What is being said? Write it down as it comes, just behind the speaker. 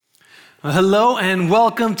Well, hello and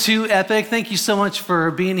welcome to Epic. Thank you so much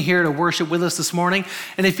for being here to worship with us this morning.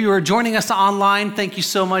 And if you are joining us online, thank you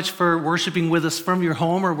so much for worshiping with us from your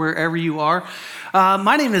home or wherever you are.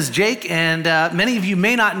 My name is Jake, and many of you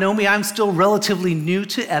may not know me. I'm still relatively new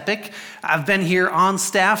to Epic. I've been here on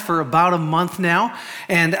staff for about a month now,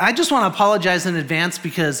 and I just want to apologize in advance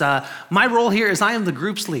because my role here is I am the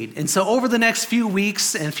group's lead. And so over the next few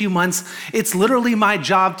weeks and few months, it's literally my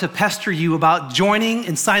job to pester you about joining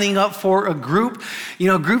and signing up for a group. You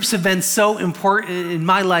know, groups have been so important in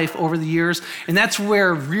my life over the years, and that's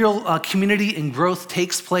where real community and growth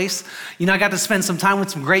takes place. You know, I got to spend some time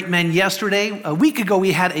with some great men yesterday. A week ago,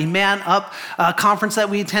 we had a Man Up conference that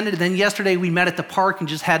we attended, and then yesterday we met at the park and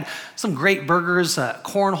just had some great burgers,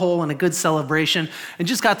 cornhole, and a good celebration, and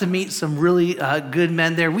just got to meet some really good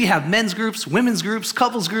men there. We have men's groups, women's groups,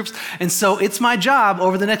 couples groups, and so it's my job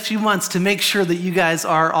over the next few months to make sure that you guys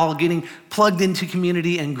are all getting plugged into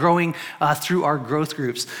community and growing through our growth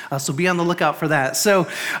groups. So be on the lookout for that. So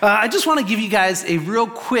I just want to give you guys a real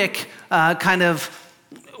quick kind of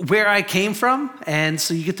where I came from, and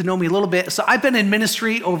so you get to know me a little bit. So I've been in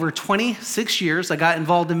ministry over 26 years. I got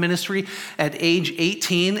involved in ministry at age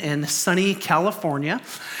 18 in sunny California.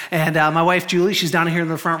 And my wife, Julie, she's down here in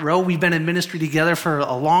the front row. We've been in ministry together for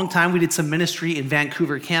a long time. We did some ministry in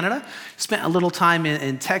Vancouver, Canada. Spent a little time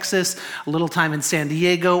in Texas, a little time in San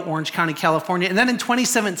Diego, Orange County, California. And then in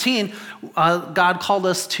 2017, God called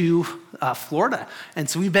us to Florida. And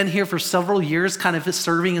so we've been here for several years, kind of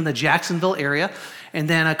serving in the Jacksonville area. And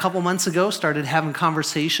then a couple months ago, started having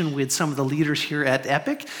conversation with some of the leaders here at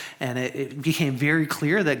Epic, and it became very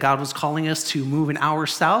clear that God was calling us to move an hour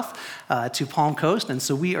south to Palm Coast, and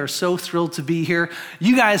so we are so thrilled to be here.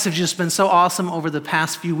 You guys have just been so awesome over the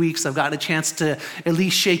past few weeks. I've gotten a chance to at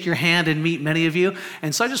least shake your hand and meet many of you,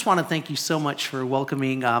 and so I just want to thank you so much for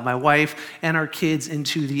welcoming my wife and our kids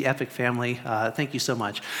into the Epic family. Thank you so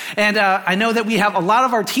much. And I know that we have a lot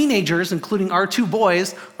of our teenagers, including our two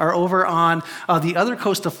boys, are over on the other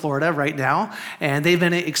coast of Florida right now, and they've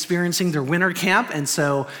been experiencing their winter camp, and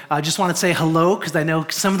so I just want to say hello because I know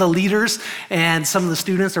some of the leaders and some of the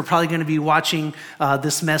students are probably going to be watching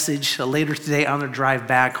this message later today on their drive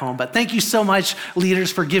back home. But thank you so much,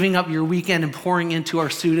 leaders, for giving up your weekend and pouring into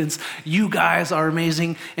our students. You guys are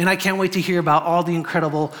amazing, and I can't wait to hear about all the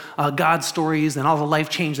incredible God stories and all the life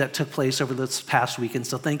change that took place over this past weekend,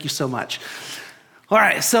 so thank you so much. All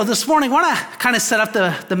right, so this morning, I want to kind of set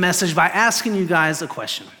up the message by asking you guys a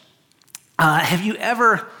question. Have you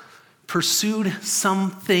ever pursued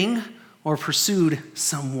something or pursued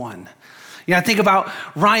someone? You know, I think about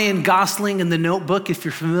Ryan Gosling in The Notebook, if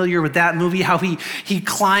you're familiar with that movie, how he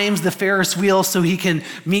climbs the Ferris wheel so he can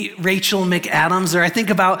meet Rachel McAdams. Or I think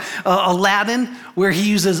about Aladdin, where he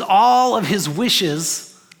uses all of his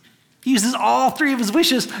wishes. He uses all three of his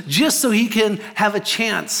wishes just so he can have a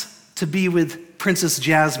chance to be with Princess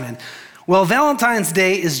Jasmine. Well, Valentine's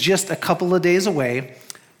Day is just a couple of days away.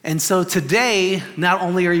 And so today, not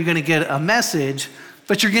only are you going to get a message,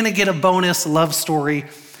 but you're going to get a bonus love story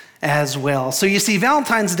as well. So you see,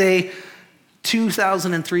 Valentine's Day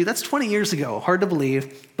 2003, that's 20 years ago, hard to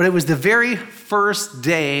believe, but it was the very first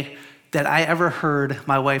day that I ever heard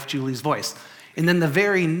my wife Julie's voice. And then the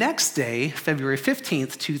very next day, February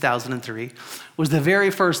 15th, 2003, was the very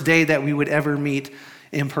first day that we would ever meet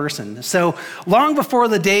in person. So long before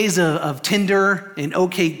the days of Tinder and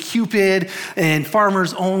OkCupid and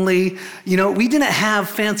Farmers Only, you know, we didn't have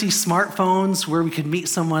fancy smartphones where we could meet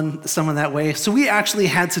someone that way. So we actually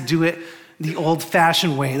had to do it the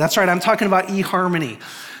old-fashioned way. That's right, I'm talking about eHarmony.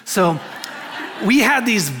 So we had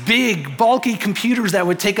these big, bulky computers that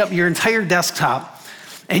would take up your entire desktop.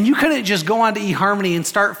 And you couldn't just go onto eHarmony and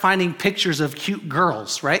start finding pictures of cute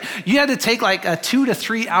girls, right? You had to take like a 2 to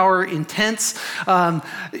 3 hour intense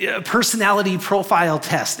personality profile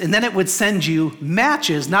test. And then it would send you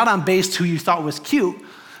matches, not on based who you thought was cute,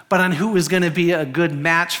 but on who was going to be a good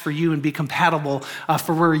match for you and be compatible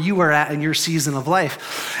for where you were at in your season of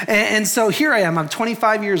life. And so here I am, I'm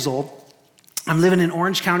 25 years old. I'm living in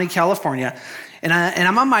Orange County, California. And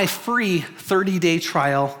I'm on my free 30-day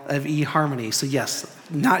trial of eHarmony. So yes,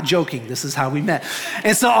 not joking, this is how we met.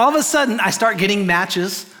 And so all of a sudden, I start getting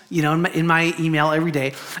matches, you know, in my email every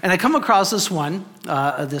day. And I come across this one,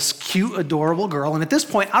 this cute, adorable girl. And at this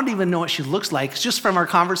point, I don't even know what she looks like. It's just from our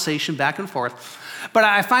conversation back and forth. But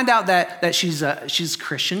I find out that she's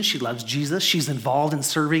Christian. She loves Jesus. She's involved in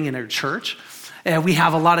serving in her church. We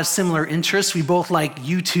have a lot of similar interests. We both like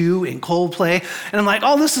U2 and Coldplay. And I'm like,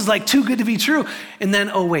 oh, this is like too good to be true. And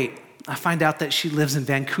then, oh, wait, I find out that she lives in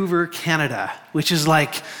Vancouver, Canada, which is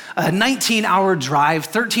like a 19-hour drive,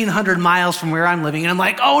 1,300 miles from where I'm living. And I'm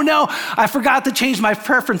like, oh no, I forgot to change my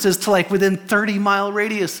preferences to like within 30-mile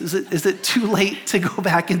radius. Is it too late to go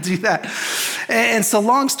back and do that? And so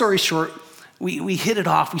long story short, we hit it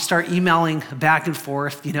off. We start emailing back and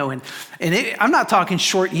forth, I'm not talking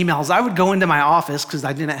short emails. I would go into my office because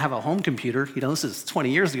I didn't have a home computer. This is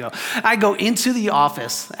 20 years ago. I go into the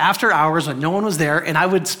office after hours when no one was there, and I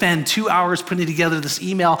would spend 2 hours putting together this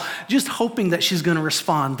email, just hoping that she's going to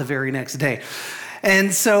respond the very next day.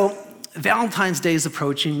 And so Valentine's Day is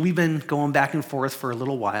approaching. We've been going back and forth for a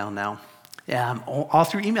little while now, all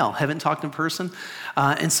through email. Haven't talked in person.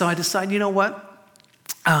 And so I decided, you know what?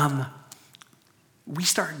 We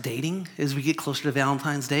start dating as we get closer to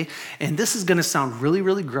Valentine's Day. And this is going to sound really,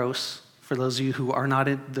 really gross for those of you who are not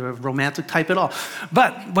in the romantic type at all.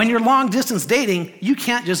 But when you're long distance dating, you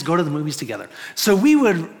can't just go to the movies together. So we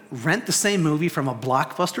would rent the same movie from a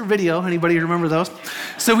Blockbuster Video. Anybody remember those?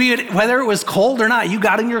 So whether it was cold or not, you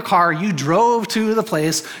got in your car, you drove to the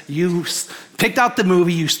place, you picked out the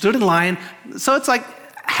movie, you stood in line. So it's like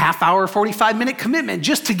half hour, 45-minute commitment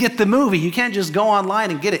just to get the movie. You can't just go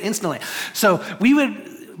online and get it instantly. So we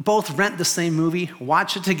would both rent the same movie,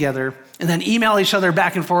 watch it together, and then email each other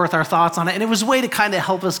back and forth our thoughts on it. And it was a way to kind of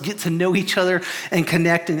help us get to know each other and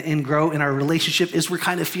connect and grow in our relationship as we're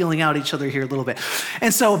kind of feeling out each other here a little bit.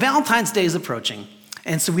 And so Valentine's Day is approaching.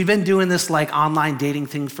 And so we've been doing this like online dating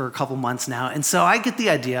thing for a couple months now. And so I get the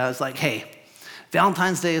idea. I was like, hey,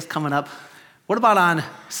 Valentine's Day is coming up. What about on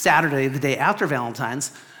Saturday, the day after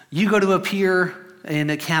Valentine's, you go to a pier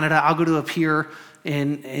in Canada, I'll go to a pier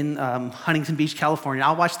in Huntington Beach, California.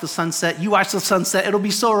 I'll watch the sunset, you watch the sunset. It'll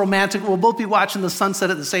be so romantic. We'll both be watching the sunset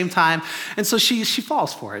at the same time. And so she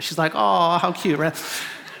falls for it. She's like, oh, how cute, right?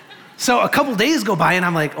 So a couple days go by and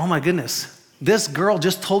I'm like, oh my goodness, this girl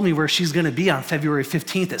just told me where she's gonna be on February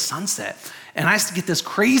 15th at sunset. And I get this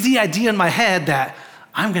crazy idea in my head that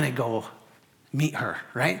I'm gonna go meet her,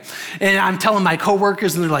 right? And I'm telling my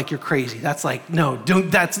coworkers and they're like, you're crazy. That's like, no,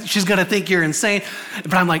 she's gonna think you're insane.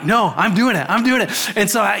 But I'm like, no, I'm doing it. And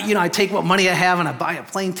so I take what money I have and I buy a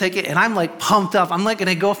plane ticket and I'm like pumped up. I'm like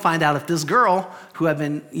gonna go find out if this girl who I've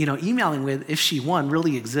been, emailing with, if she, one,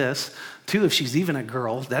 really exists, two, if she's even a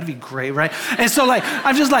girl, that'd be great, right? And so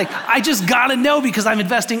I'm just like, I just gotta know because I'm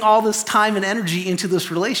investing all this time and energy into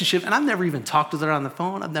this relationship and I've never even talked with her on the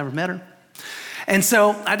phone. I've never met her. And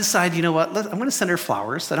so I decided, you know what, I'm gonna send her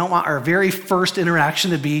flowers. I don't want our very first interaction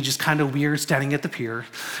to be just kind of weird standing at the pier.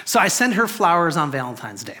 So I send her flowers on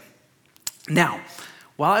Valentine's Day. Now,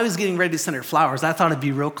 while I was getting ready to send her flowers, I thought it'd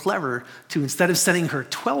be real clever to, instead of sending her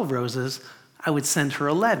 12 roses, I would send her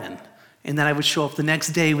 11. And then I would show up the next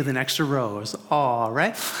day with an extra rose. Aw,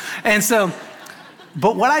 right? And so,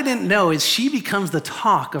 but what I didn't know is she becomes the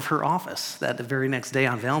talk of her office that the very next day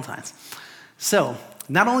on Valentine's. So,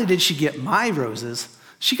 not only did she get my roses,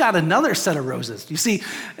 she got another set of roses. You see,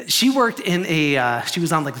 she worked she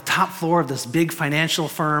was on like the top floor of this big financial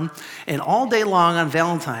firm, and all day long on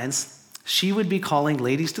Valentine's, she would be calling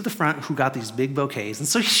ladies to the front who got these big bouquets. And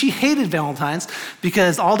so she hated Valentine's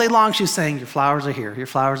because all day long she was saying, your flowers are here, your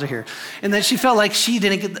flowers are here. And then she felt like she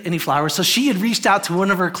didn't get any flowers. So she had reached out to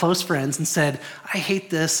one of her close friends and said, I hate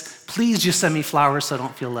this, please just send me flowers so I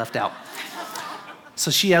don't feel left out. So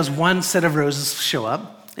she has one set of roses show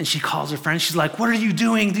up and she calls her friend. She's like, what are you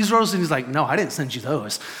doing? These roses? And he's like, no, I didn't send you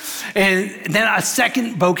those. And then a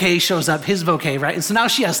second bouquet shows up, his bouquet, right? And so now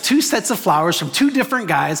she has two sets of flowers from two different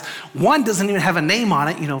guys. One doesn't even have a name on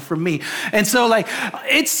it, from me. And so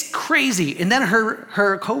it's crazy. And then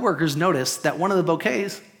her coworkers noticed that one of the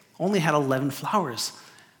bouquets only had 11 flowers.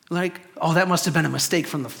 Like, oh, that must have been a mistake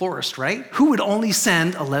from the florist, right? Who would only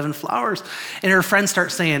send 11 flowers? And her friends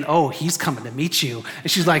start saying, oh, he's coming to meet you.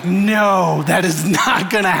 And she's like, no, that is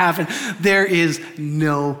not gonna happen. There is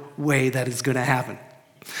no way that is gonna happen.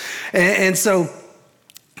 And so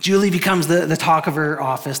Julie becomes the talk of her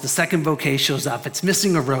office. The second bouquet shows up. It's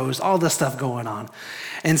missing a rose, all this stuff going on.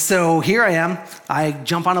 And so here I am. I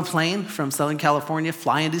jump on a plane from Southern California,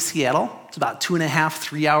 fly into Seattle. It's about 2.5,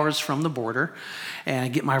 3 hours from the border. And I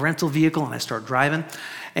get my rental vehicle and I start driving.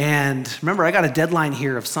 And remember, I got a deadline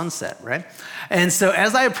here of sunset, right? And so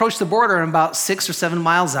as I approach the border, I'm about 6 or 7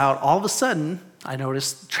 miles out. All of a sudden, I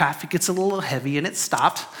notice traffic gets a little heavy and it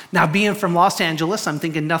stopped. Now, being from Los Angeles, I'm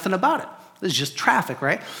thinking nothing about it. It's just traffic,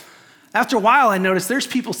 right? After a while, I noticed there's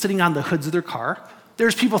people sitting on the hoods of their car.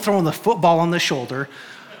 There's people throwing the football on the shoulder.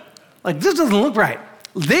 Like, this doesn't look right.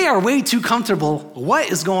 They are way too comfortable.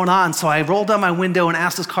 What is going on? So I rolled down my window and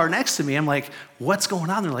asked this car next to me, I'm like, what's going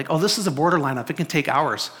on? They're like, oh, this is a border lineup. It can take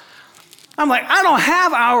hours. I'm like, I don't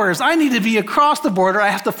have hours. I need to be across the border. I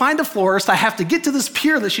have to find a florist. I have to get to this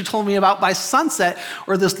pier that she told me about by sunset,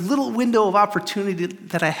 or this little window of opportunity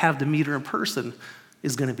that I have to meet her in person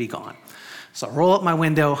is going to be gone. So I roll up my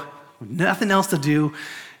window, nothing else to do.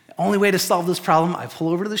 Only way to solve this problem, I pull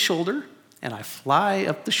over to the shoulder and I fly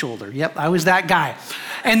up the shoulder. Yep, I was that guy.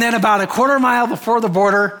 And then about a quarter mile before the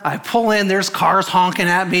border, I pull in, there's cars honking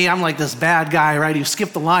at me. I'm like this bad guy, right, who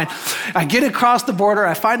skipped the line. I get across the border,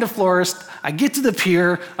 I find a florist, I get to the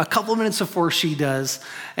pier a couple of minutes before she does,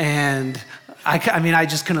 and I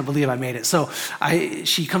just couldn't believe I made it. So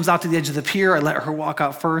she comes out to the edge of the pier. I let her walk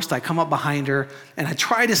out first. I come up behind her, and I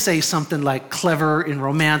try to say something like clever and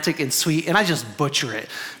romantic and sweet, and I just butcher it.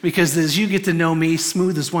 Because as you get to know me,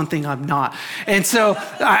 smooth is one thing I'm not. And so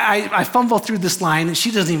I fumble through this line, and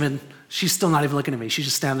she's still not even looking at me. She's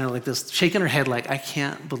just standing there like this, shaking her head like, I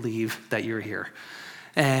can't believe that you're here.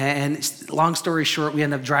 And long story short, we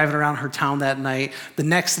ended up driving around her town that night. The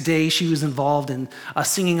next day, she was involved in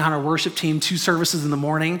singing on our worship team, 2 services in the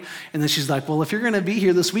morning. And then she's like, well, if you're going to be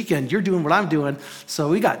here this weekend, you're doing what I'm doing. So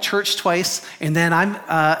we got church twice. And then I'm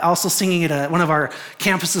also singing at one of our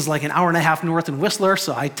campuses like an hour and a half north in Whistler.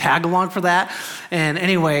 So I tag along for that. And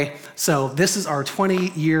anyway, so this is our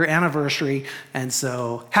 20-year anniversary. And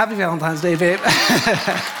so happy Valentine's Day, babe.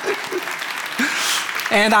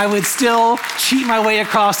 And I would still cheat my way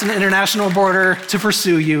across an international border to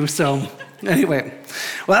pursue you. So anyway,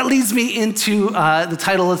 well, that leads me into the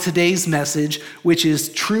title of today's message, which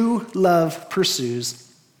is True Love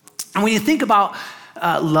Pursues. And when you think about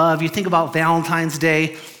love, you think about Valentine's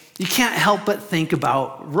Day, you can't help but think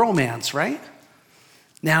about romance, right?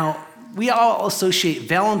 Now, we all associate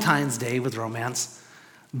Valentine's Day with romance,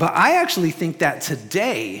 but I actually think that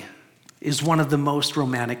today is one of the most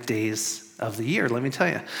romantic days of the year, let me tell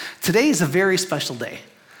you. Today is a very special day.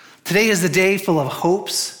 Today is a day full of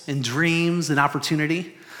hopes and dreams and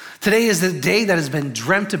opportunity. Today is a day that has been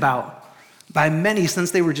dreamt about by many since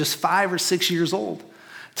they were just 5 or 6 years old.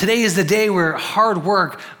 Today is the day where hard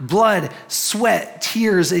work, blood, sweat,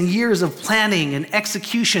 tears, and years of planning and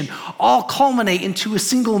execution all culminate into a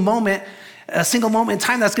single moment in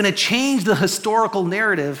time that's going to change the historical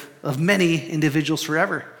narrative of many individuals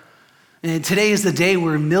forever. And today is the day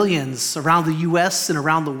where millions around the U.S. and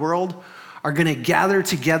around the world are going to gather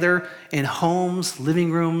together in homes,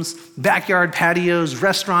 living rooms, backyard patios,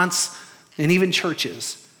 restaurants, and even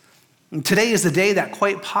churches. And today is the day that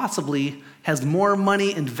quite possibly has more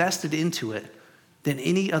money invested into it than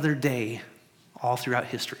any other day all throughout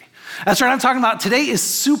history. That's right, I'm talking about today is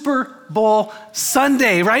Super Bowl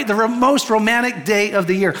Sunday, right? The most romantic day of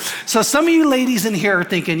the year. So some of you ladies in here are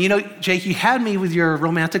thinking, Jake, you had me with your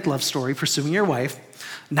romantic love story, pursuing your wife.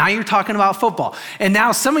 Now you're talking about football. And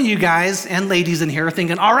now some of you guys and ladies in here are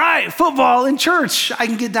thinking, all right, football in church, I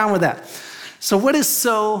can get down with that. So what is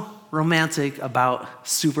so romantic about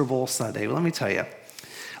Super Bowl Sunday? Well, let me tell you.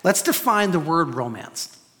 Let's define the word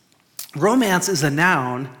romance. Romance as a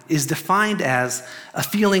noun is defined as a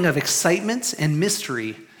feeling of excitement and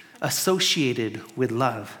mystery associated with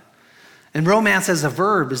love. And romance as a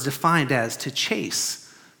verb is defined as to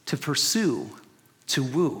chase, to pursue, to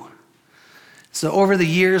woo. So over the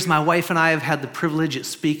years, my wife and I have had the privilege of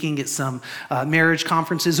speaking at some marriage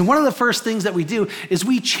conferences. And one of the first things that we do is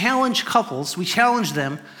we challenge couples, we challenge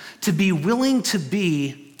them to be willing to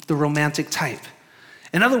be the romantic type.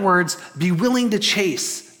 In other words, be willing to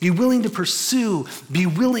chase, be willing to pursue, be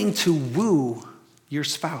willing to woo your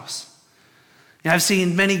spouse. Now, I've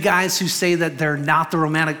seen many guys who say that they're not the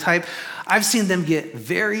romantic type. I've seen them get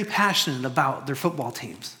very passionate about their football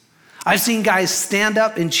teams. I've seen guys stand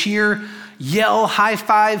up and cheer, yell, high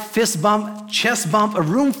five, fist bump, chest bump, a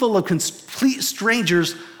room full of complete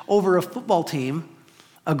strangers over a football team,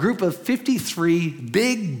 a group of 53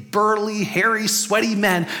 big, burly, hairy, sweaty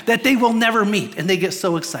men that they will never meet, and they get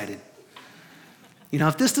so excited.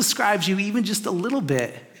 If this describes you even just a little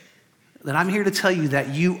bit, then I'm here to tell you that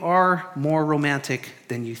you are more romantic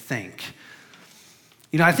than you think.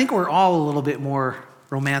 I think we're all a little bit more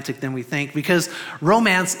romantic than we think because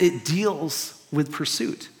romance, it deals with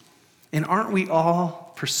pursuit. And aren't we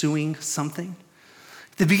all pursuing something?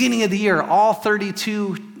 At the beginning of the year, all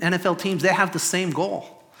 32 NFL teams, they have the same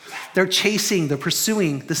goal. They're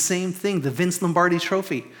pursuing the same thing, the Vince Lombardi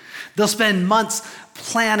Trophy. They'll spend months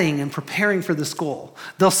planning and preparing for this goal.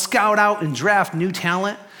 They'll scout out and draft new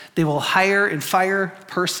talent. They will hire and fire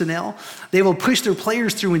personnel. They will push their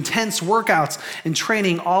players through intense workouts and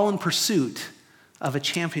training, all in pursuit of a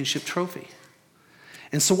championship trophy.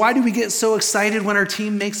 And so why do we get so excited when our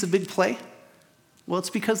team makes a big play? Well, it's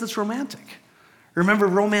because it's romantic. Remember,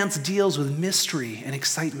 romance deals with mystery and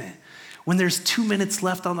excitement. When there's 2 minutes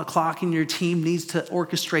left on the clock and your team needs to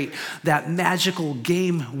orchestrate that magical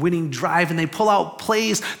game-winning drive and they pull out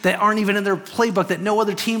plays that aren't even in their playbook that no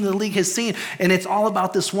other team in the league has seen, and it's all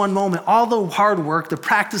about this one moment. All the hard work, the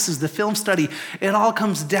practices, the film study, it all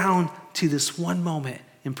comes down to this one moment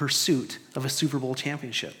in pursuit of a Super Bowl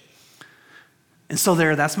championship. And so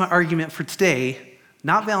that's my argument for today,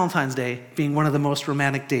 not Valentine's Day, being one of the most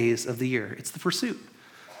romantic days of the year. It's the pursuit.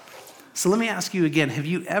 So let me ask you again, have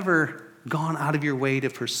you ever gone out of your way to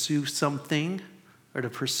pursue something or to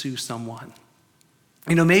pursue someone?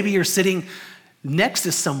 Maybe you're sitting next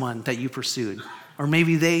to someone that you pursued, or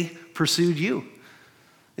maybe they pursued you.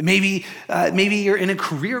 Maybe you're in a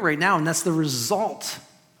career right now, and that's the result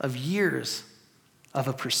of years of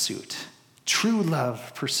a pursuit. True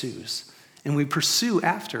love pursues, and we pursue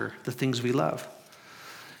after the things we love.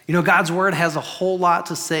 God's word has a whole lot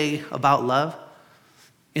to say about love.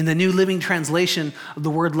 In the New Living Translation, the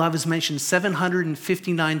word love is mentioned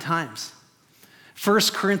 759 times. 1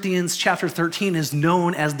 Corinthians chapter 13 is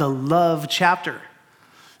known as the love chapter.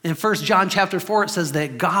 In 1 John chapter 4, it says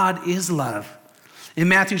that God is love. In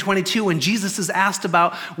Matthew 22, when Jesus is asked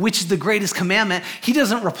about which is the greatest commandment, he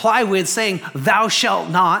doesn't reply with saying, "Thou shalt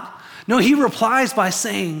not." No, he replies by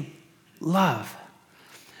saying, "Love."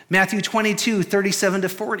 Matthew 22, 37 to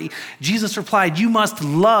 40, Jesus replied, "You must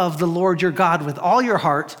love the Lord your God with all your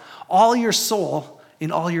heart, all your soul,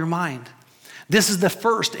 and all your mind. This is the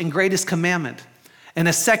first and greatest commandment. And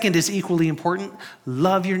a second is equally important.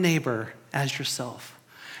 Love your neighbor as yourself.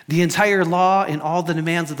 The entire law and all the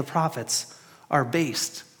demands of the prophets are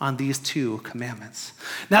based on these two commandments."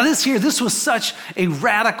 Now this was such a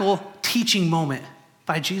radical teaching moment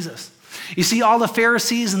by Jesus. You see, all the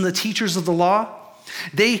Pharisees and the teachers of the law,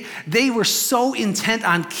 they were so intent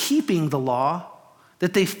on keeping the law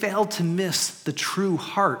that they failed to miss the true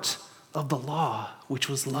heart of the law, which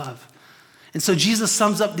was love. And so Jesus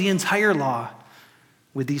sums up the entire law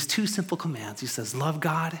with these two simple commands. He says, love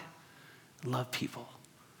God, love people.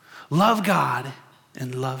 Love God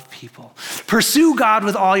and love people. Pursue God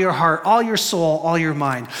with all your heart, all your soul, all your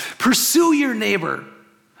mind. Pursue your neighbor.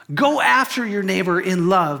 Go after your neighbor in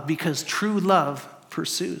love, because true love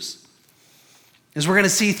pursues. As we're going to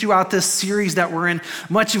see throughout this series that we're in,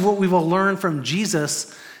 much of what we will learn from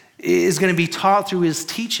Jesus is going to be taught through his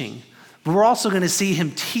teaching, but we're also going to see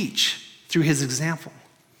him teach through his example.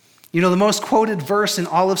 The most quoted verse in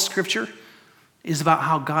all of Scripture is about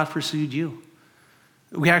how God pursued you.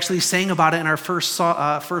 We actually sang about it in our first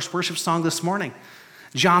worship song this morning.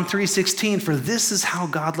 John 3:16, "For this is how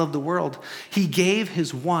God loved the world. He gave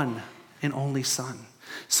his one and only Son,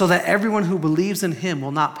 so that everyone who believes in him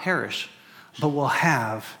will not perish, but will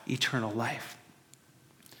have eternal life."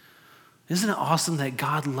 Isn't it awesome that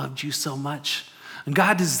God loved you so much? And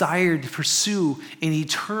God desired to pursue an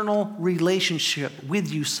eternal relationship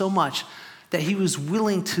with you so much that he was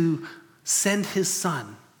willing to send his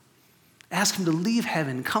Son, ask him to leave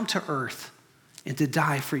heaven, come to earth, and to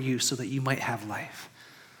die for you so that you might have life.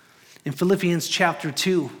 In Philippians chapter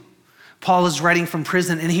 2, Paul is writing from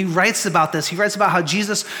prison, and he writes about this. He writes about how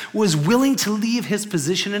Jesus was willing to leave his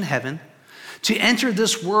position in heaven, to enter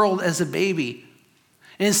this world as a baby,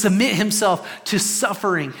 and submit himself to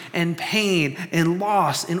suffering and pain and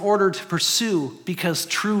loss in order to pursue, because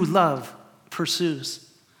true love pursues.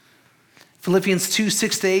 Philippians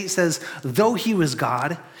 2:6-8 says, "Though he was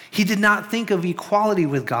God, he did not think of equality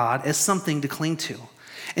with God as something to cling to.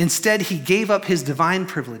 Instead, he gave up his divine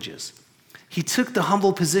privileges. He took the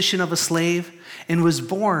humble position of a slave and was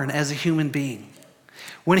born as a human being.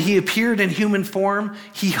 When he appeared in human form,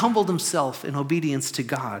 he humbled himself in obedience to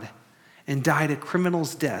God and died a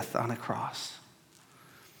criminal's death on a cross."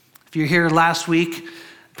 If you're here last week,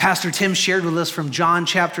 Pastor Tim shared with us from John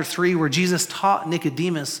chapter 3, where Jesus taught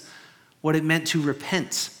Nicodemus what it meant to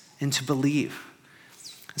repent and to believe.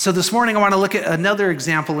 So this morning, I want to look at another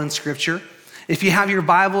example in Scripture. If you have your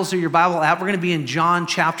Bibles or your Bible app, we're going to be in John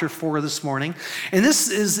chapter 4 this morning. And this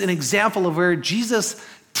is an example of where Jesus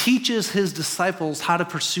teaches his disciples how to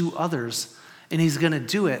pursue others, and he's going to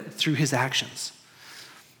do it through his actions.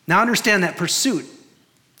 Now understand that pursuit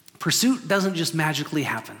doesn't just magically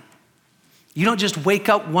happen. You don't just wake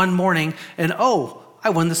up one morning and, oh,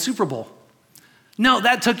 I won the Super Bowl. No,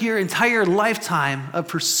 that took your entire lifetime of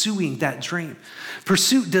pursuing that dream.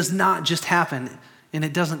 Pursuit does not just happen, and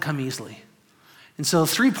it doesn't come easily. And so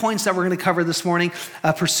 3 points that we're going to cover this morning.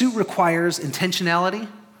 Pursuit requires intentionality,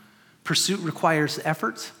 pursuit requires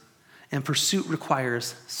effort, and pursuit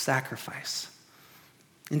requires sacrifice.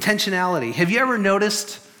 Intentionality. Have you ever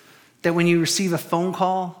noticed that when you receive a phone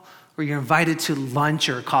call or you're invited to lunch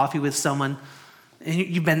or coffee with someone, and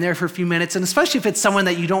you've been there for a few minutes, and especially if it's someone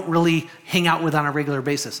that you don't really hang out with on a regular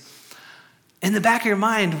basis. In the back of your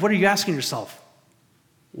mind, what are you asking yourself?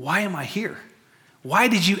 Why am I here? Why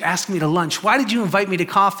did you ask me to lunch? Why did you invite me to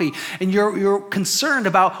coffee? And you're concerned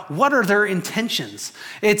about what are their intentions.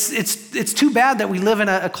 It's too bad that we live in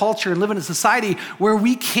a culture and live in a society where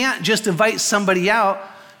we can't just invite somebody out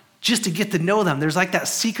just to get to know them. There's like that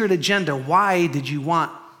secret agenda. Why did you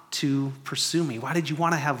want to pursue me? Why did you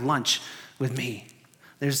want to have lunch with me?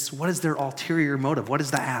 What is their ulterior motive? What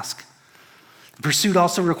is the ask? Pursuit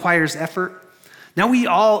also requires effort. Now we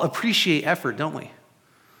all appreciate effort, don't we?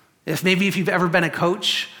 If you've ever been a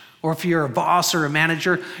coach, or if you're a boss or a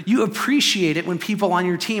manager, you appreciate it when people on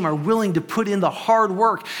your team are willing to put in the hard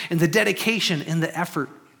work and the dedication and the effort.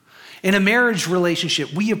 In a marriage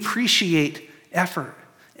relationship, we appreciate effort.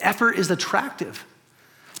 Effort is attractive.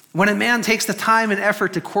 When a man takes the time and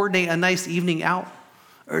effort to coordinate a nice evening out,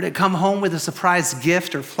 or to come home with a surprise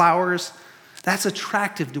gift or flowers, that's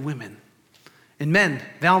attractive to women. And men,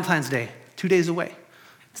 Valentine's Day, 2 days away.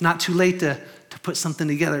 It's not too late to put something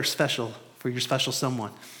together special for your special someone.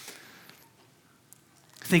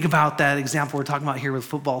 Think about that example we're talking about here with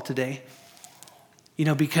football today.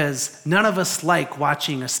 Because none of us like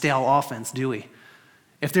watching a stale offense, do we?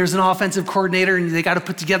 If there's an offensive coordinator and they got to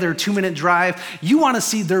put together a 2-minute drive, you want to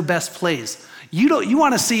see their best plays. You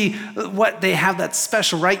want to see what they have that's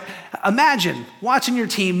special, right? Imagine watching your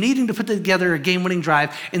team needing to put together a game-winning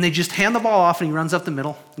drive, and they just hand the ball off and he runs up the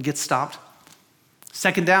middle and gets stopped.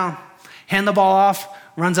 Second down, hand the ball off,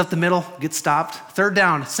 runs up the middle, gets stopped. Third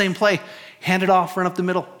down, same play, hand it off, run up the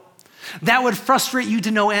middle. That would frustrate you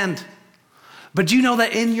to no end. But do you know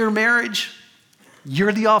that in your marriage,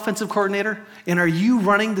 you're the offensive coordinator? And are you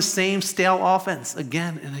running the same stale offense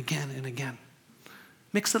again and again and again?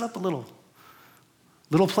 Mix it up a little.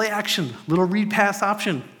 Little play action, little read pass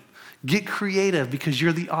option. Get creative because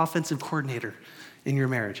you're the offensive coordinator in your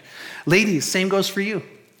marriage. Ladies, same goes for you.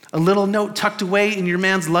 A little note tucked away in your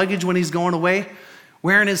man's luggage when he's going away,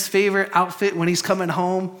 wearing his favorite outfit when he's coming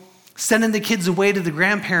home, sending the kids away to the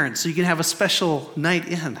grandparents so you can have a special night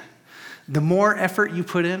in. The more effort you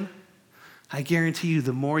put in, I guarantee you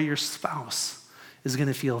the more your spouse is going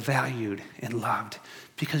to feel valued and loved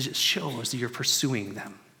because it shows that you're pursuing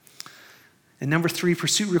them. And number 3,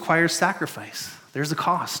 pursuit requires sacrifice. There's a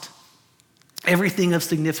cost. Everything of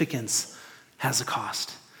significance has a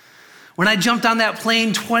cost. When I jumped on that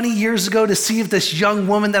plane 20 years ago to see if this young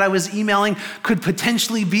woman that I was emailing could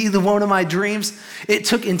potentially be the one of my dreams, it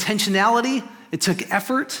took intentionality, it took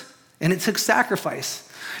effort, and it took sacrifice.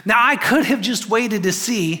 Now, I could have just waited to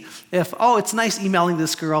see if, it's nice emailing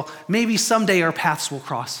this girl. Maybe someday our paths will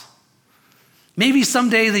cross. Maybe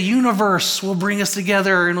someday the universe will bring us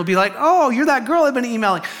together and we'll be like, you're that girl I've been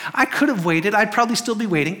emailing. I could have waited. I'd probably still be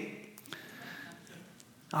waiting.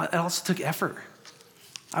 It also took effort.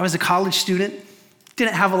 I was a college student,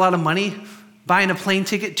 didn't have a lot of money. Buying a plane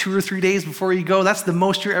ticket 2 or 3 days before you go, that's the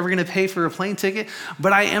most you're ever going to pay for a plane ticket.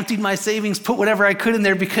 But I emptied my savings, put whatever I could in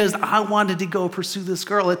there because I wanted to go pursue this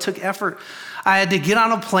girl. It took effort. I had to get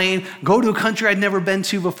on a plane, go to a country I'd never been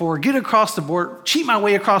to before, get across the border, cheat my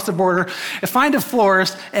way across the border, and find a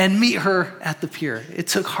florist and meet her at the pier. It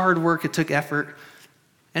took hard work, it took effort,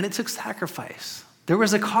 and it took sacrifice. There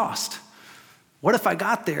was a cost. What if I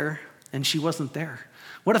got there and she wasn't there?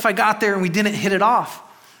 What if I got there and we didn't hit it off?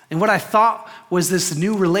 And what I thought was this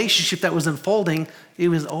new relationship that was unfolding, it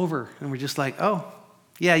was over. And we're just like,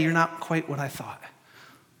 you're not quite what I thought.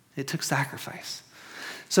 It took sacrifice.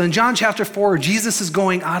 So in John chapter 4, Jesus is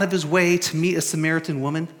going out of his way to meet a Samaritan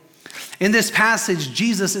woman. In this passage,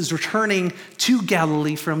 Jesus is returning to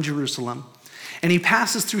Galilee from Jerusalem. And he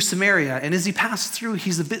passes through Samaria. And as he passes through,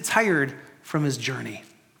 he's a bit tired from his journey.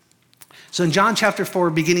 So in John chapter 4,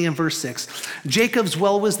 beginning in verse 6, Jacob's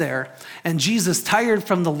well was there, and Jesus, tired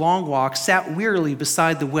from the long walk, sat wearily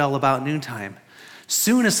beside the well about noontime.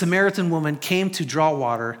 Soon a Samaritan woman came to draw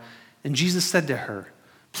water, and Jesus said to her,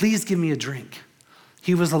 "Please give me a drink."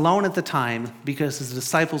 He was alone at the time because his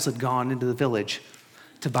disciples had gone into the village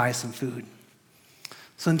to buy some food.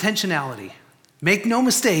 So intentionality. Make no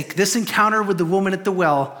mistake, this encounter with the woman at the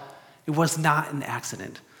well, it was not an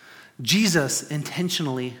accident. Jesus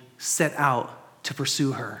intentionally set out to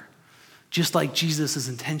pursue her, just like Jesus is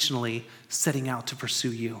intentionally setting out to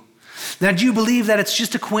pursue you. Now, do you believe that it's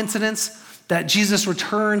just a coincidence that Jesus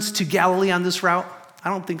returns to Galilee on this route? I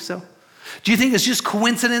don't think so. Do you think it's just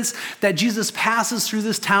coincidence that Jesus passes through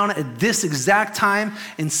this town at this exact time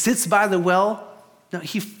and sits by the well? No,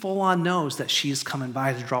 he full on knows that she's coming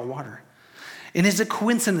by to draw water. And is it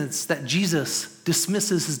coincidence that Jesus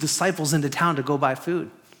dismisses his disciples into town to go buy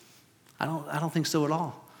food? I don't think so at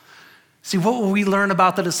all. See, what will we learn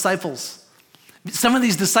about the disciples? Some of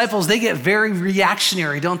these disciples, they get very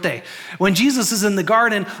reactionary, don't they? When Jesus is in the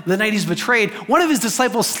garden, the night he's betrayed, one of his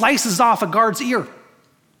disciples slices off a guard's ear.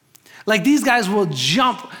 Like, these guys will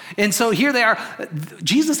jump. And so here they are.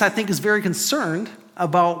 Jesus, I think, is very concerned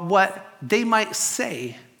about what they might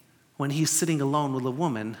say when he's sitting alone with a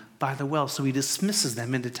woman by the well. So he dismisses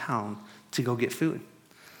them into town to go get food.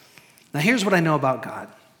 Now, here's what I know about God.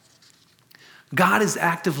 God is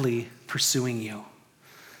actively pursuing you.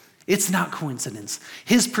 It's not coincidence.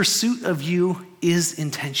 His pursuit of you is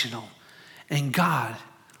intentional, and God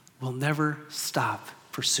will never stop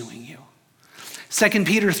pursuing you. 2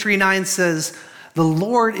 Peter 3:9 says, the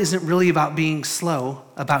Lord isn't really about being slow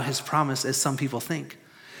about his promise as some people think.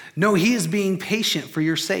 No, he is being patient for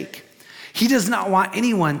your sake. He does not want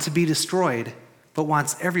anyone to be destroyed, but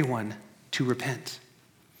wants everyone to repent.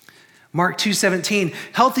 Mark 2:17,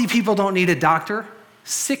 healthy people don't need a doctor,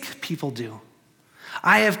 sick people do.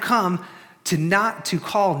 I have come to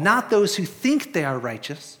call not those who think they are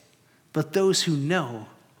righteous, but those who know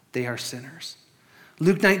they are sinners.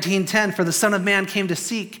 Luke 19:10, for the Son of Man came to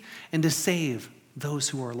seek and to save those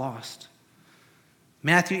who are lost.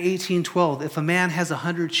 Matthew 18:12, if a man has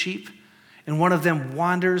 100 sheep and one of them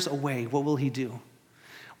wanders away, what will he do?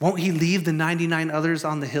 Won't he leave the 99 others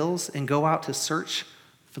on the hills and go out to search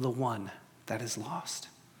for the one that is lost?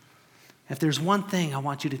 If there's one thing I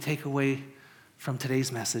want you to take away from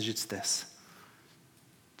today's message, it's this.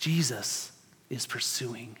 Jesus is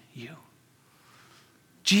pursuing you.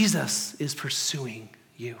 Jesus is pursuing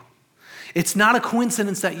you. It's not a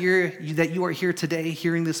coincidence that you are here today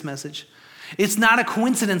hearing this message. It's not a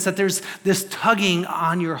coincidence that there's this tugging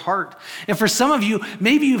on your heart. And for some of you,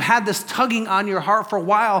 maybe you've had this tugging on your heart for a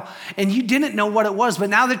while and you didn't know what it was, but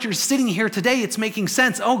now that you're sitting here today, it's making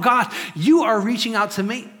sense. Oh God, you are reaching out to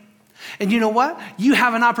me. And you know what? You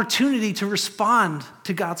have an opportunity to respond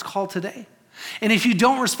to God's call today. And if you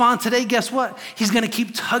don't respond today, guess what? He's going to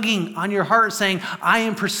keep tugging on your heart saying, I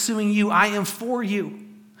am pursuing you. I am for you.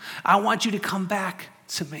 I want you to come back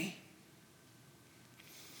to me.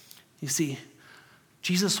 You see,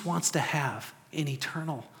 Jesus wants to have an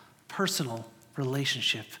eternal, personal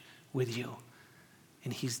relationship with you.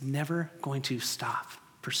 And he's never going to stop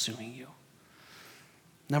pursuing you.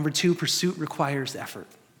 Number 2, pursuit requires effort.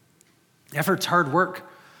 Effort's hard work.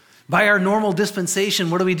 By our normal dispensation,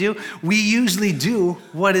 what do? We usually do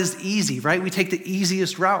what is easy, right? We take the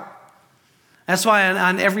easiest route. That's why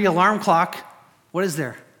on every alarm clock, what is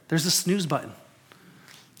there? There's a snooze button.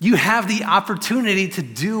 You have the opportunity to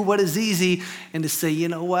do what is easy and to say, you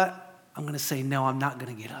know what? I'm going to say, no, I'm not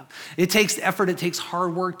going to get up. It takes effort. It takes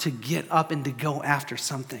hard work to get up and to go after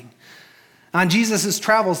something. On Jesus'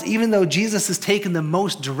 travels, even though Jesus has taken the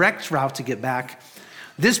most direct route to get back,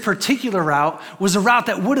 this particular route was a route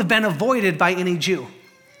that would have been avoided by any Jew.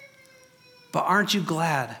 But aren't you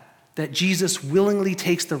glad that Jesus willingly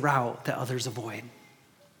takes the route that others avoid?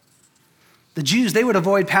 The Jews, they would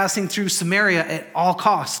avoid passing through Samaria at all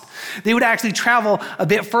cost. They would actually travel a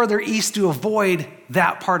bit further east to avoid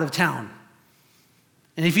that part of town.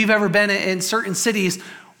 And if you've ever been in certain cities,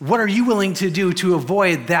 what are you willing to do to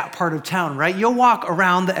avoid that part of town, right? You'll walk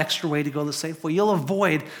around the extra way to go the safe way. You'll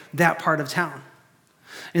avoid that part of town.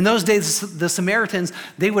 In those days, the Samaritans,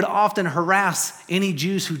 they would often harass any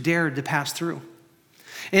Jews who dared to pass through.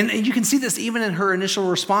 And you can see this even in her initial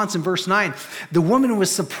response in verse 9. The woman was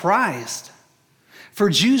surprised, for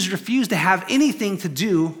Jews refused to have anything to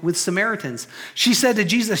do with Samaritans. She said to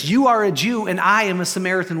Jesus, you are a Jew and I am a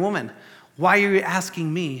Samaritan woman. Why are you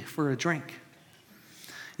asking me for a drink?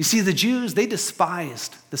 You see, the Jews, they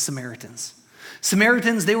despised the Samaritans.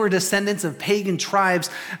 Samaritans, they were descendants of pagan tribes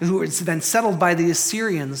who had been settled by the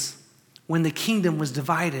Assyrians when the kingdom was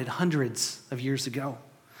divided hundreds of years ago.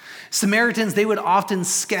 Samaritans, they would often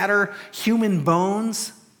scatter human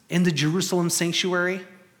bones in the Jerusalem sanctuary.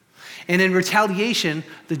 And in retaliation,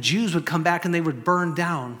 the Jews would come back and they would burn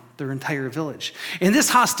down their entire village. And this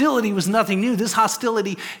hostility was nothing new. This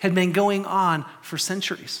hostility had been going on for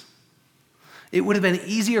centuries. It would have been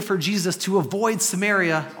easier for Jesus to avoid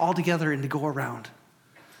Samaria altogether and to go around.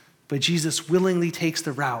 But Jesus willingly takes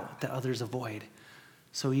the route that others avoid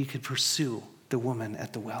so he could pursue the woman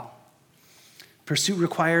at the well. Pursuit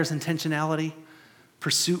requires intentionality.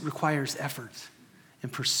 Pursuit requires effort.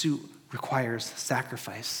 And pursuit requires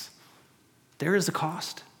sacrifice. There is a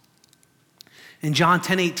cost. In John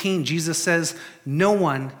 10:18, Jesus says, no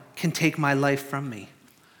one can take my life from me.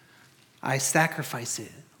 I sacrifice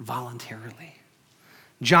it voluntarily.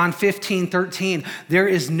 John 15:13, there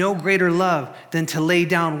is no greater love than to lay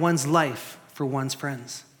down one's life for one's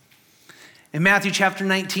friends. In Matthew chapter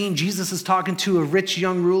 19, Jesus is talking to a rich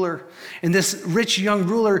young ruler. And this rich young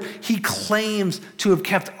ruler, he claims to have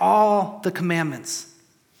kept all the commandments.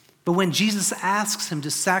 But when Jesus asks him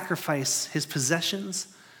to sacrifice his possessions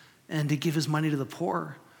and to give his money to the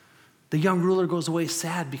poor, the young ruler goes away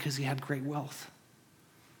sad because he had great wealth.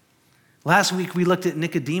 Last week, we looked at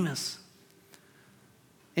Nicodemus.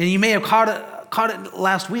 And you may have caught it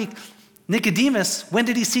last week. Nicodemus, when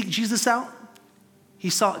did he seek Jesus out? He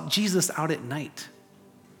sought Jesus out at night.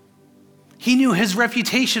 He knew his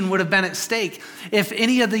reputation would have been at stake if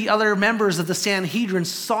any of the other members of the Sanhedrin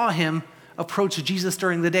saw him approach Jesus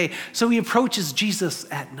during the day. So he approaches Jesus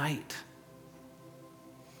at night.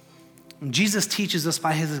 And Jesus teaches us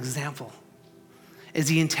by his example as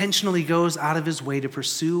he intentionally goes out of his way to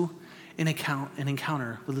pursue an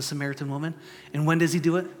encounter with the Samaritan woman. And when does he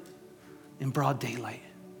do it? In broad daylight.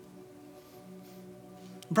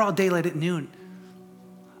 Broad daylight at noon.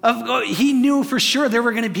 He knew for sure there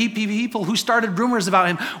were going to be people who started rumors about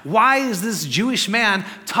him. Why is this Jewish man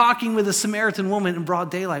talking with a Samaritan woman in broad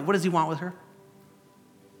daylight? What does he want with her?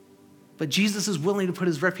 But Jesus is willing to put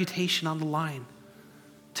his reputation on the line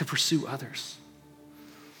to pursue others.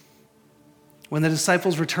 When the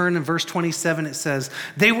disciples returned in verse 27, it says,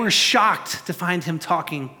 they were shocked to find him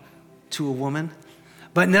talking to a woman,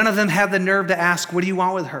 but none of them had the nerve to ask, what do you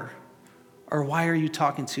want with her? Or why are you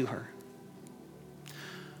talking to her?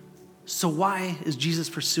 So why is Jesus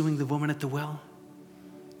pursuing the woman at the well?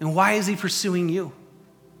 And why is he pursuing you?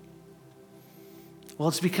 Well,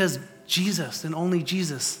 it's because Jesus and only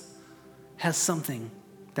Jesus has something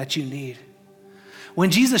that you need. When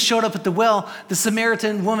Jesus showed up at the well, the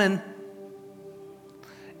Samaritan woman,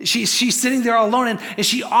 she's sitting there all alone, and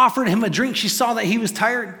she offered him a drink. She saw that he was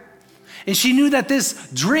tired. And she knew that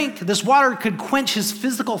this drink, this water, could quench his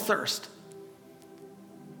physical thirst.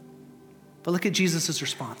 But look at Jesus'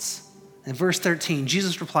 response. In verse 13,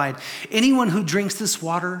 Jesus replied, anyone who drinks this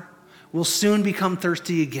water will soon become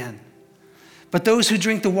thirsty again. But those who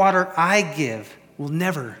drink the water I give will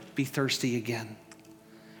never be thirsty again.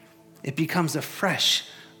 It becomes a fresh,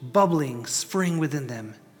 bubbling spring within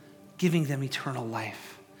them, giving them eternal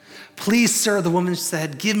life. Please, sir, the woman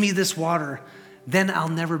said, give me this water. Then I'll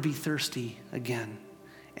never be thirsty again,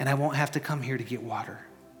 and I won't have to come here to get water.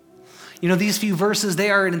 You know, these few verses,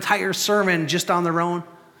 they are an entire sermon just on their own.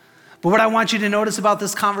 But what I want you to notice about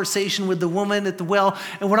this conversation with the woman at the well,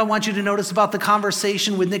 and what I want you to notice about the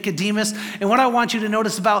conversation with Nicodemus, and what I want you to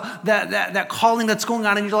notice about that calling that's going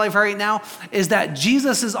on in your life right now, is that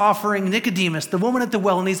Jesus is offering Nicodemus, the woman at the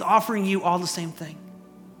well, and he's offering you all the same thing.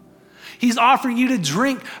 He's offering you to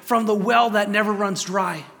drink from the well that never runs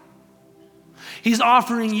dry. He's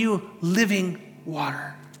offering you living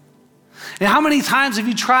water. And how many times have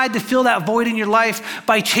you tried to fill that void in your life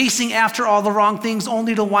by chasing after all the wrong things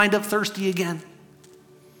only to wind up thirsty again?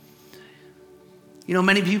 You know,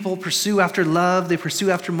 many people pursue after love, they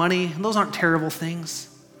pursue after money, and those aren't terrible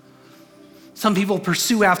things. Some people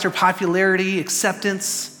pursue after popularity,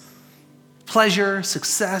 acceptance, pleasure,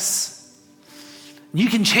 success. You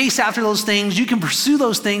can chase after those things. You can pursue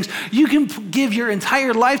those things. You can give your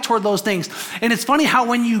entire life toward those things. And it's funny how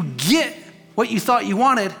when you get what you thought you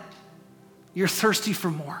wanted, you're thirsty for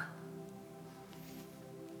more.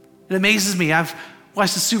 It amazes me. I've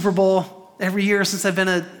watched the Super Bowl every year since I've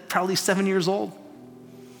been probably 7 years old.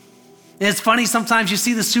 And it's funny, sometimes you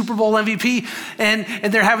see the Super Bowl MVP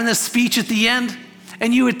and they're having this speech at the end,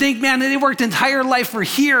 and you would think, man, they worked entire life for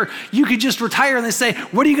here. You could just retire, and they say,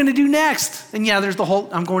 what are you gonna do next? And yeah, there's the whole,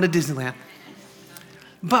 I'm going to Disneyland.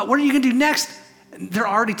 But what are you gonna do next? They're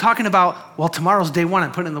already talking about, well, tomorrow's day one,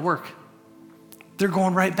 I'm putting in the work. They're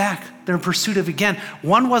going right back. They're in pursuit of again.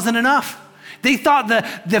 One wasn't enough. They thought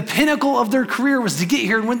the pinnacle of their career was to get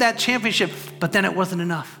here and win that championship, but then it wasn't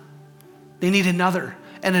enough. They need another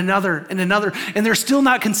and another and another, and they're still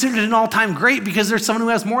not considered an all-time great because there's someone who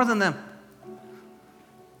has more than them.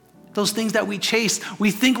 Those things that we chase,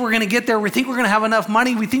 we think we're gonna get there, we think we're gonna have enough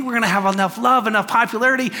money, we think we're gonna have enough love, enough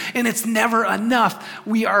popularity, and it's never enough.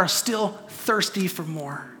 We are still thirsty for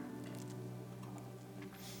more.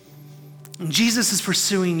 And Jesus is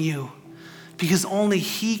pursuing you because only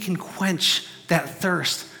he can quench that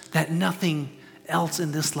thirst that nothing else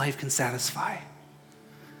in this life can satisfy.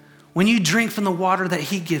 When you drink from the water that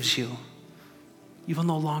he gives you, you will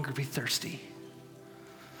no longer be thirsty.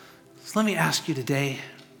 So let me ask you today,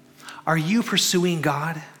 are you pursuing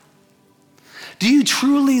God? Do you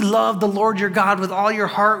truly love the Lord your God with all your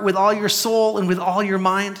heart, with all your soul, and with all your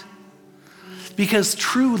mind? Because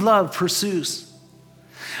true love pursues.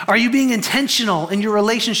 Are you being intentional in your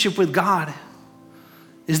relationship with God?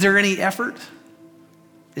 Is there any effort?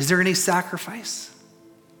 Is there any sacrifice?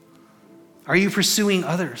 Are you pursuing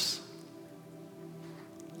others?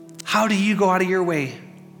 How do you go out of your way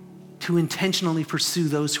to intentionally pursue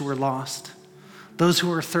those who are lost, those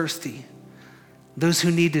who are thirsty, those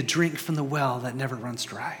who need to drink from the well that never runs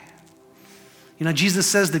dry? You know, Jesus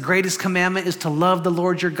says the greatest commandment is to love the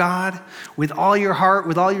Lord your God with all your heart,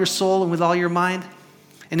 with all your soul, and with all your mind.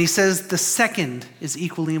 And he says the second is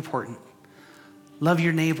equally important. Love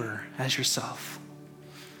your neighbor as yourself.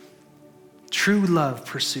 True love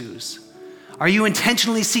pursues. Are you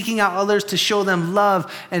intentionally seeking out others to show them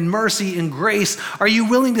love and mercy and grace? Are you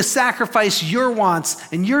willing to sacrifice your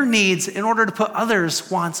wants and your needs in order to put others'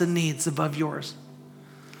 wants and needs above yours?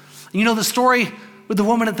 You know the story with the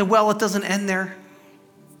woman at the well, it doesn't end there.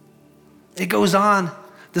 It goes on.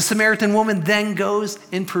 The Samaritan woman then goes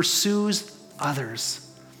and pursues others.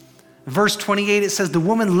 In verse 28, it says, the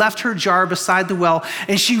woman left her jar beside the well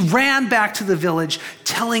and she ran back to the village,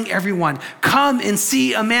 telling everyone, come and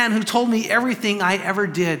see a man who told me everything I ever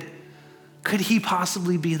did. Could he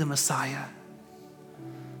possibly be the Messiah?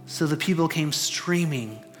 So the people came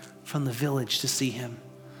streaming from the village to see him.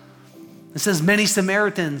 It says many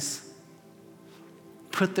Samaritans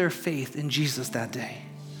put their faith in Jesus that day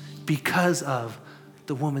because of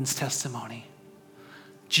the woman's testimony.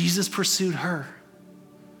 Jesus pursued her,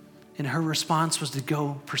 and her response was to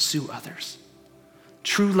go pursue others.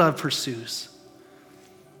 True love pursues.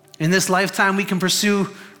 In this lifetime, we can pursue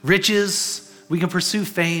riches, we can pursue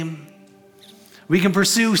fame, we can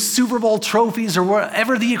pursue Super Bowl trophies or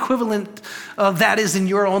whatever the equivalent of that is in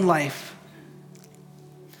your own life.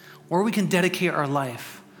 Or we can dedicate our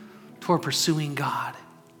life toward pursuing God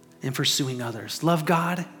and pursuing others. Love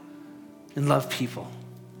God and love people.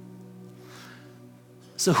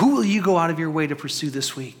 So who will you go out of your way to pursue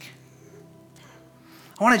this week?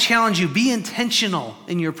 I want to challenge you, be intentional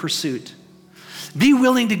in your pursuit. Be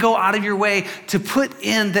willing to go out of your way to put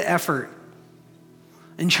in the effort.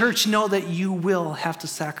 And church, know that you will have to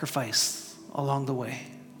sacrifice along the way.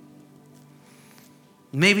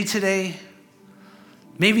 Maybe today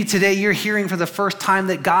you're hearing for the first time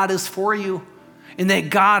that God is for you and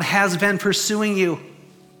that God has been pursuing you.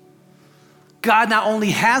 God not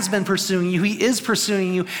only has been pursuing you, he is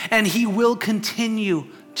pursuing you, and he will continue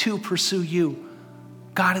to pursue you.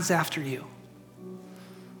 God is after you.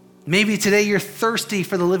 Maybe today you're thirsty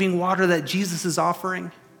for the living water that Jesus is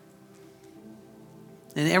offering,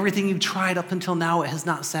 and everything you've tried up until now, it has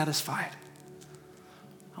not satisfied.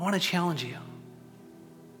 I want to challenge you.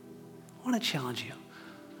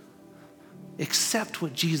 Accept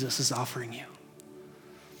what Jesus is offering you.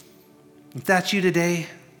 If that's you today,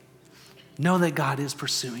 know that God is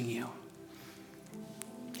pursuing you.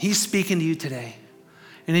 He's speaking to you today.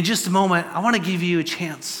 And in just a moment, I want to give you a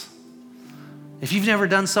chance. If you've never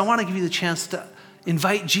done so, I want to give you the chance to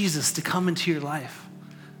invite Jesus to come into your life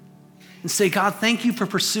and say, God, thank you for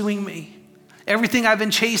pursuing me. Everything I've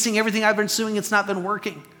been chasing, everything I've been pursuing, it's not been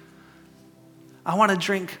working. I want to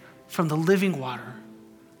drink from the living water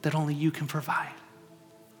that only you can provide.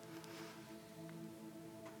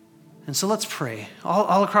 And so let's pray.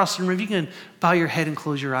 All across the room, if you can bow your head and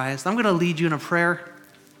close your eyes. I'm going to lead you in a prayer.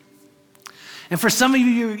 And for some of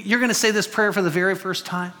you, you're going to say this prayer for the very first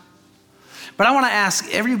time. But I want to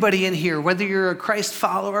ask everybody in here, whether you're a Christ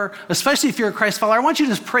follower, especially if you're a Christ follower, I want you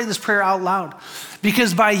to just pray this prayer out loud.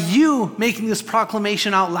 Because by you making this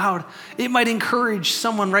proclamation out loud, it might encourage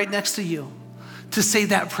someone right next to you to say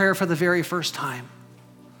that prayer for the very first time.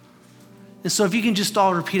 And so if you can just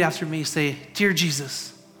all repeat after me, say, Dear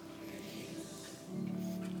Jesus,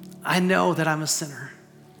 I know that I'm a sinner,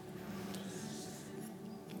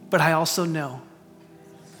 but I also know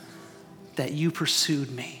that you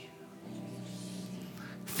pursued me.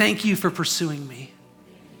 Thank you for pursuing me.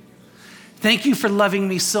 Thank you for loving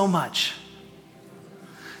me so much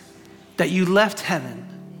that you left heaven,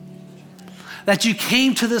 that you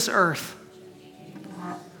came to this earth,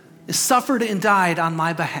 suffered and died on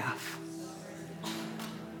my behalf.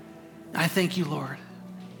 I thank you, Lord.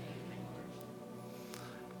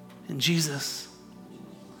 And Jesus,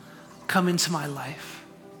 come into my life.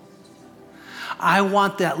 I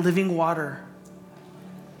want that living water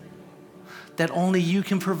that only you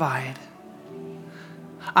can provide.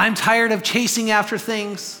 I'm tired of chasing after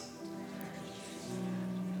things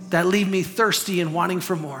that leave me thirsty and wanting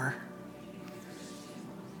for more.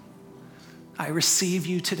 I receive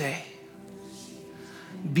you today.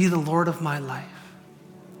 Be the Lord of my life.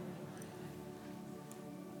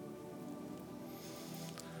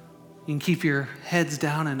 You can keep your heads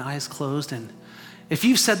down and eyes closed. And if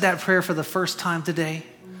you've said that prayer for the first time today,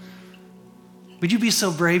 would you be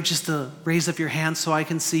so brave just to raise up your hand so I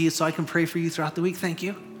can see, so I can pray for you throughout the week? Thank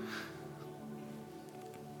you.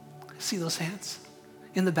 I see those hands.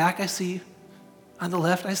 In the back, I see you. On the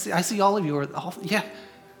left, I see all of you. Yeah,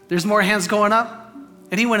 there's more hands going up.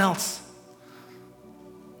 Anyone else?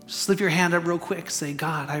 Slip your hand up real quick. Say,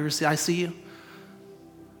 God, I see you.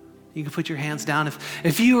 You can put your hands down.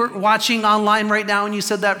 If you are watching online right now and you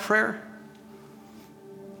said that prayer,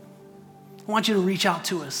 I want you to reach out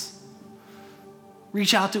to us.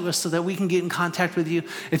 Reach out to us so that we can get in contact with you.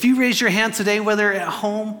 If you raise your hand today, whether at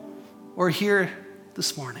home or here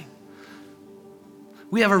this morning,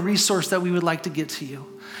 we have a resource that we would like to get to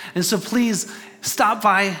you. And so please stop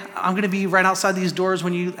by. I'm going to be right outside these doors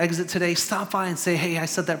when you exit today. Stop by and say, hey, I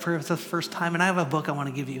said that prayer for the first time, and I have a book I want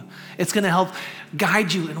to give you. It's going to help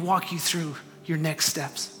guide you and walk you through your next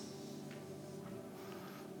steps.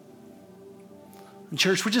 And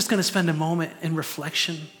church, we're just going to spend a moment in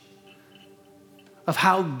reflection of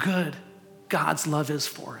how good God's love is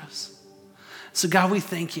for us. So God, we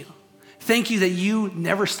thank you. Thank you that you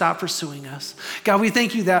never stop pursuing us. God, we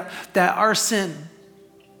thank you that our sin,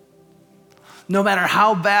 no matter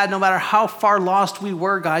how bad, no matter how far lost we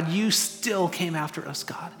were, God, you still came after us,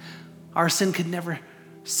 God. Our sin could never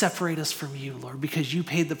separate us from you, Lord, because you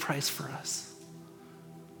paid the price for us.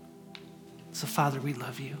 So, Father, we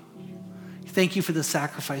love you. Thank you for the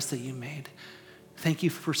sacrifice that you made. Thank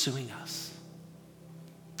you for pursuing us.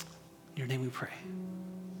 In your name we pray.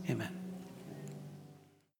 Amen.